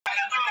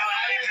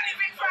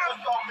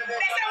They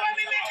say where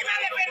we making a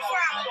living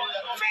from?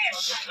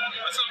 Fish.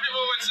 But some people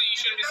would say you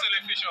shouldn't be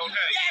selling fish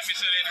outside. Yes, you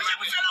should be selling in the we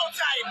market. sell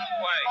outside.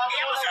 Why?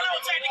 Yeah, we sell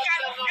outside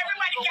because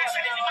everybody can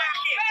sell in the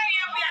market.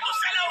 We have to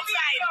sell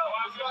outside.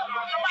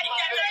 Nobody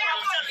can do it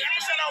outside. We have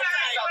to sell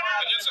outside.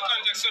 But just to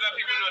context so that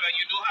people know that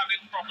you do have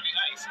it properly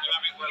iced. You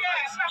have it well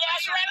iced.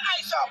 Yes, well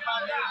iced up.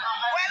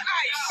 Well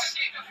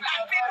iced.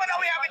 And people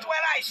know we have it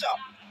well iced up.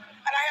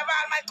 And I have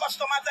all my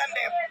customers and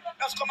them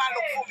just come and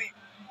look for me.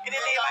 In the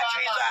name of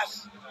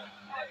Jesus.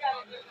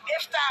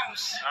 Give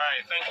thanks. All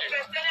right, thank you.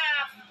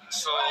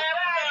 So, do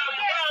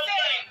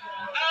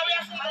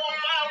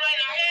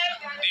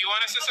you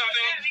want to say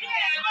something? Do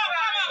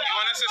you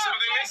want to say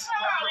something, miss?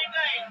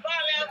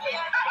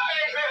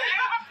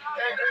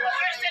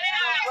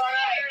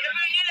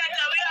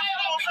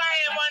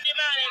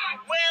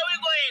 Where are we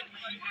going?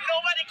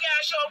 Nobody can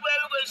show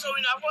where we're going, so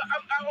we're not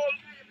at home.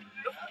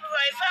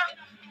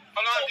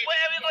 How long have you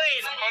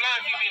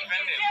been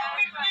vending?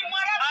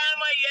 All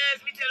my years,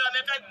 me tell you,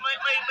 my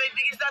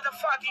biggest daughter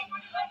 40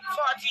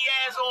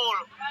 years old.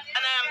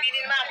 And I am been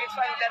in market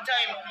from that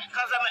time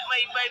because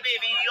my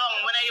baby young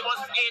when I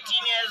was 18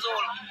 years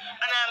old.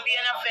 And I'm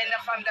being a vendor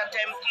from that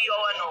time to you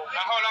now.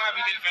 Now, how long have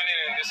you been vending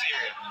in this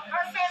area?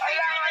 Yes,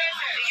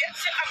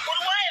 a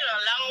good while,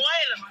 a long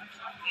while.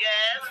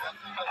 Yes.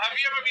 Have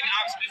you ever been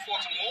asked before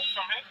to move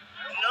from here?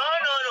 No.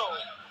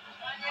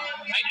 I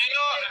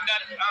know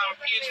that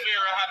PH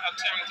Vera had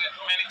attempted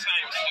many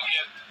times to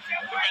get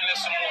the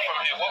vendors to move from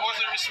here. What was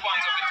the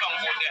response of the tongue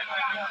board then?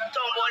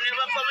 Tongue board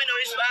never come in to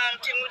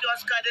respond. Thing we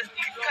just got to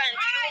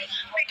continue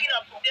picking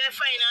up their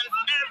finance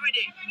every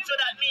day. So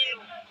that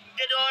means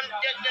they don't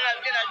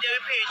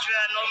repage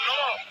Vera no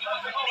more.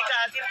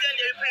 Because if they're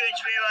repage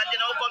Vera, they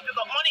don't come pick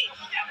up money.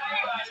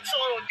 So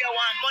they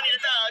want money, the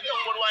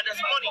tongue board want us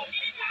money.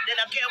 They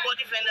don't care about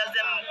defenders,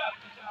 them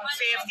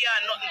safety or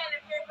nothing.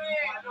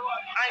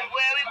 And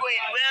where are we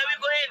going?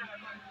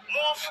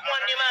 Move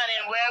Monday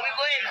morning. Where are we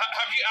going?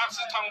 Have you asked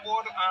the tongue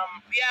board?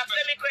 We asked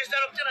them a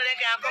question up to now, they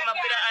can't come up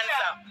with an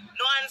answer.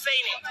 No answer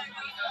in it.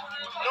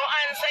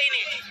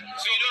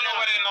 So you don't know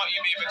whether or not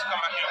you'll be able to come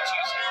back here on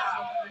Tuesday?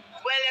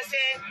 Well, they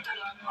say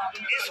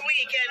this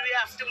weekend we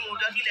have to move.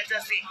 Don't let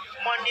us say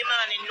Monday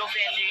morning,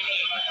 November in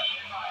here.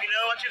 You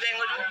know what you're going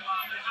to do?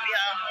 We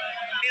have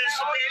bills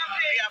to pay,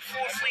 we have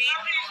food free,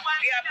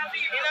 we have,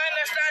 you don't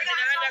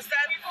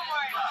understand?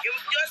 You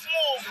just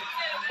move.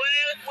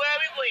 Where are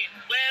we going?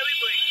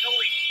 No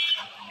way.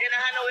 Then I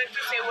had no way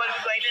to say where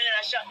we're going, then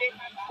I shot them.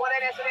 But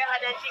then they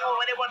had that thing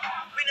over there, but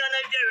we don't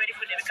know if they're ready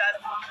for them because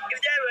if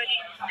they're ready,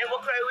 they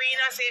will cry in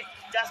and say,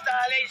 the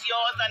star is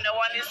yours and the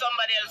one is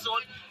somebody else's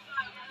own.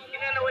 You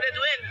don't know what they're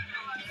doing.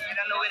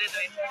 The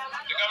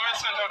government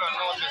sent out a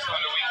notice on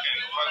the weekend,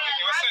 but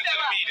it was sent to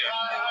the media,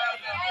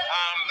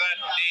 that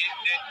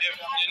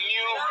the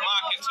new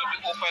markets will be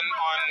open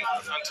on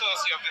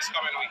Thursday of this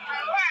coming week.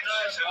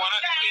 The one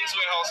at the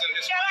Queensway House in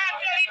this week.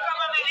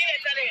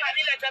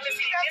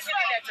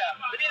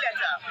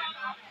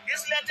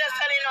 This letter is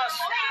telling us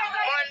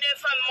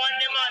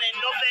Monday morning,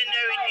 November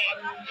everything.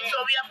 So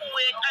we have to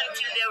wait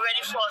until they're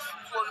ready for us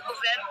before we go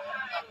then.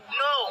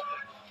 No.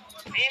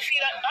 Do you feel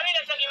that? I need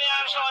to give me a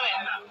show.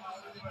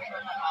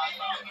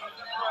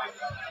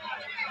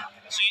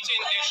 So you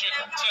think they should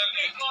tell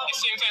you, the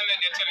same time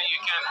that they're telling you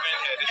you can't vent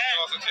here, they should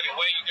also tell you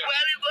where you go. Where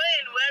are we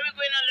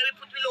going and let me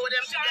put below them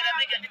together,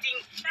 we get the thing.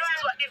 This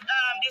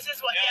is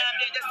what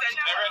they just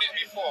sent. I read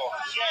it before.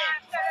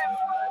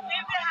 Yeah.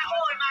 If they have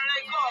old man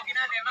like talking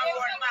and them and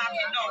work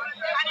market now.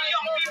 And the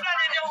young people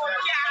and they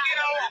can't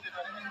get out.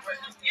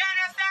 You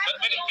understand?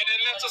 But the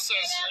letter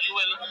says you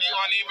are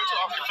unable to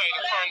occupy the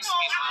current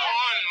space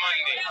on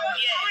Monday,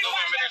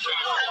 November the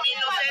 24th.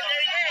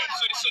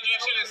 So the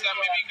suggestion is that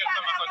maybe you can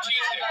come back on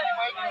Tuesday.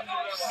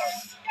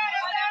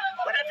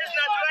 But that is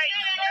not right.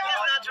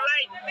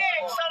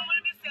 Some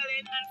will be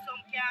selling and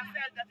some can't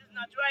sell. That is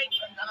not right.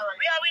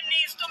 We have a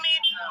needs to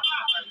meet.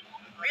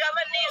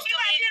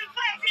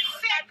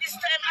 At this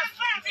time of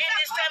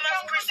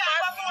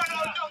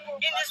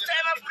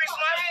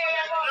Christmas.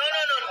 No.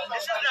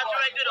 This is not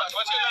right.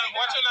 What's your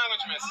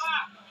language, miss?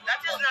 That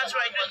is not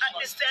right at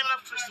this time of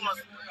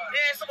Christmas.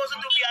 They ain't supposed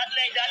to be out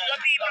like that. We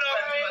are people.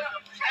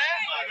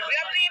 We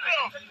are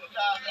people.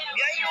 We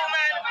are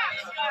human.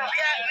 We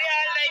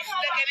are life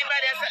like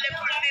anybody else. They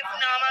could live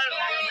normal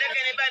like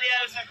anybody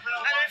else.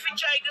 And if we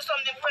try to do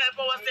something for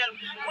ourselves,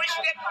 which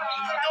they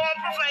don't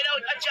provide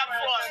out a job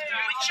for us,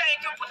 we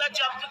try to put a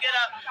job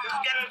together to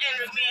get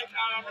ends meet.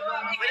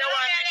 We don't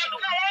want to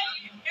do.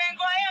 We don't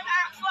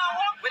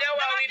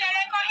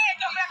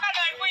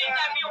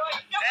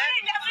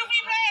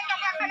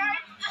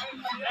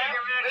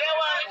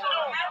want to do.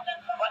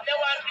 What they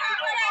want to do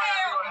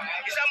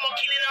is I'm more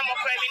killing and more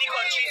crime in the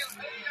country.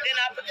 Then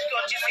after the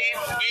country say,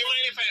 do you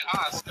mind if I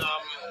ask,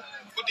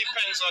 who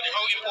depends on you,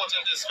 how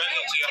important is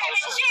vending to your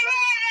household?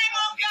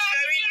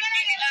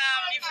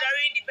 It's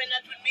very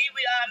independent with me.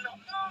 We are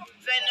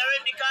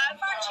vendoring because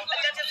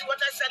that is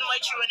what I send my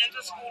children into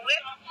school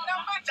with,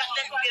 that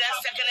they could get a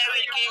secondary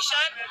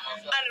education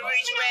and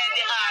reach where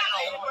they are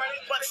now.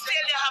 But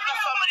still they have a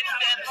family to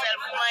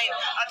themselves, mine,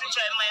 and to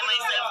try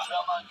myself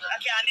too. I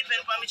can't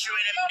depend on my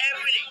children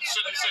every day. So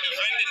the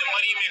vending, the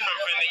money you make from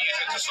vending, use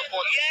it to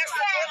support you?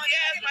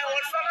 Yes, my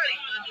whole family.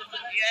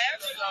 Yes.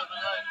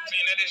 So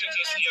in addition to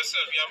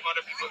yourself, you have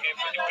other people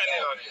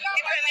depending on you?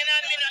 Depending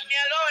on me, not me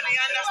alone.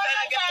 You understand?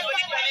 I get people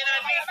depending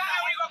on me.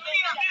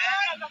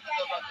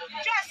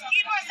 Just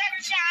give us a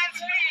chance,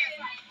 please.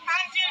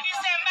 Until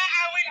December,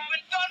 and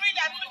we're done with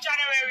that for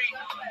January.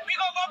 We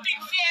go big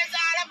fairs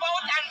all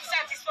about and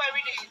satisfy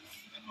with it.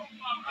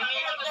 We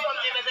need to do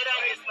something better than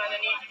this, man. I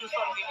need to do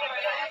something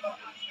better than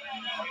this.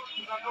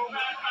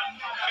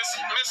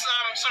 Miss,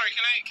 sorry,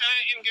 can I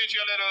engage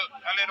you a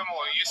little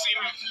more? You seem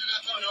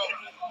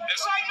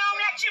Right now,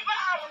 we're cheaper.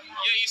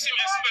 yeah, you seem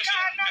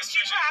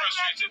especially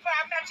frustrated.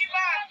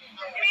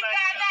 We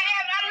can't